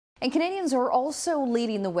And Canadians are also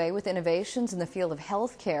leading the way with innovations in the field of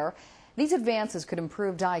healthcare. These advances could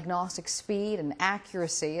improve diagnostic speed and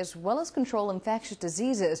accuracy, as well as control infectious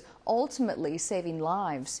diseases, ultimately saving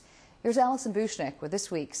lives. Here's Alison Bushnick with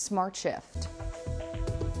this week's Smart Shift.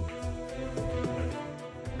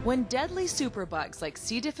 When deadly superbugs like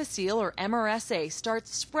C. difficile or MRSA start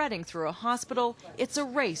spreading through a hospital, it's a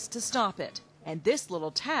race to stop it. And this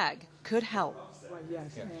little tag could help.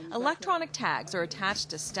 Electronic tags are attached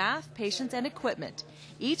to staff, patients, and equipment.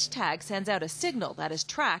 Each tag sends out a signal that is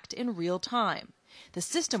tracked in real time. The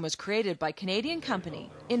system was created by Canadian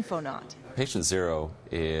company Infonaut. Patient 0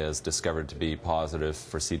 is discovered to be positive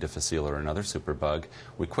for C. difficile or another superbug.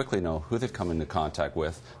 We quickly know who they've come into contact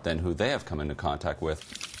with, then who they have come into contact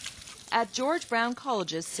with. At George Brown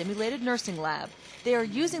College's simulated nursing lab, they are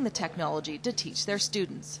using the technology to teach their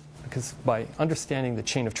students. Because by understanding the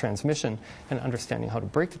chain of transmission and understanding how to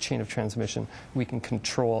break the chain of transmission, we can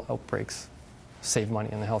control outbreaks, save money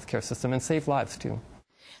in the healthcare system, and save lives too.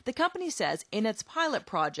 The company says in its pilot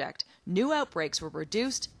project, new outbreaks were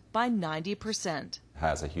reduced by 90%.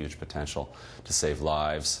 Has a huge potential to save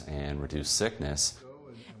lives and reduce sickness.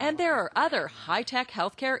 And there are other high-tech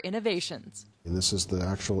healthcare innovations. And this is the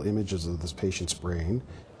actual images of this patient's brain.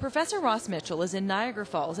 Professor Ross Mitchell is in Niagara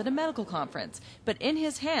Falls at a medical conference, but in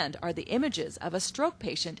his hand are the images of a stroke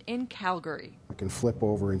patient in Calgary. I can flip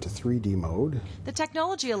over into 3D mode. The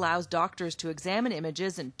technology allows doctors to examine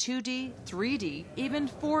images in 2D, 3D, even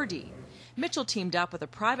 4D. Mitchell teamed up with a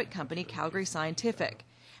private company, Calgary Scientific.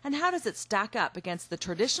 And how does it stack up against the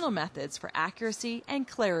traditional methods for accuracy and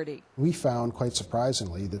clarity? We found, quite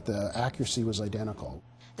surprisingly, that the accuracy was identical.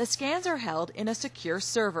 The scans are held in a secure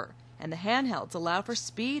server, and the handhelds allow for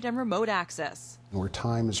speed and remote access. Where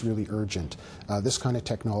time is really urgent, this kind of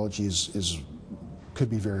technology could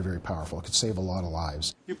be very, very powerful. It could save a lot of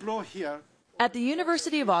lives. You blow here. At the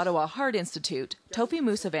University of Ottawa Heart Institute, TOFY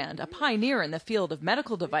MUSSIVAND, a pioneer in the field of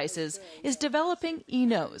medical devices, is developing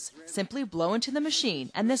eNose. Simply blow into the machine,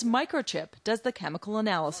 and this microchip does the chemical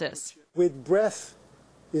analysis. With breath,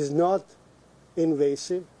 is not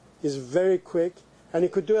invasive, is very quick, and you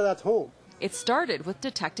could do it at home. It started with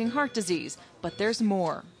detecting heart disease, but there's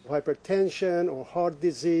more. Hypertension or heart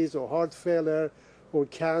disease or heart failure or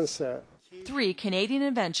cancer. 3 Canadian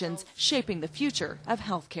inventions shaping the future of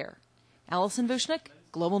healthcare. Alison Bushnick,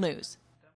 Global News.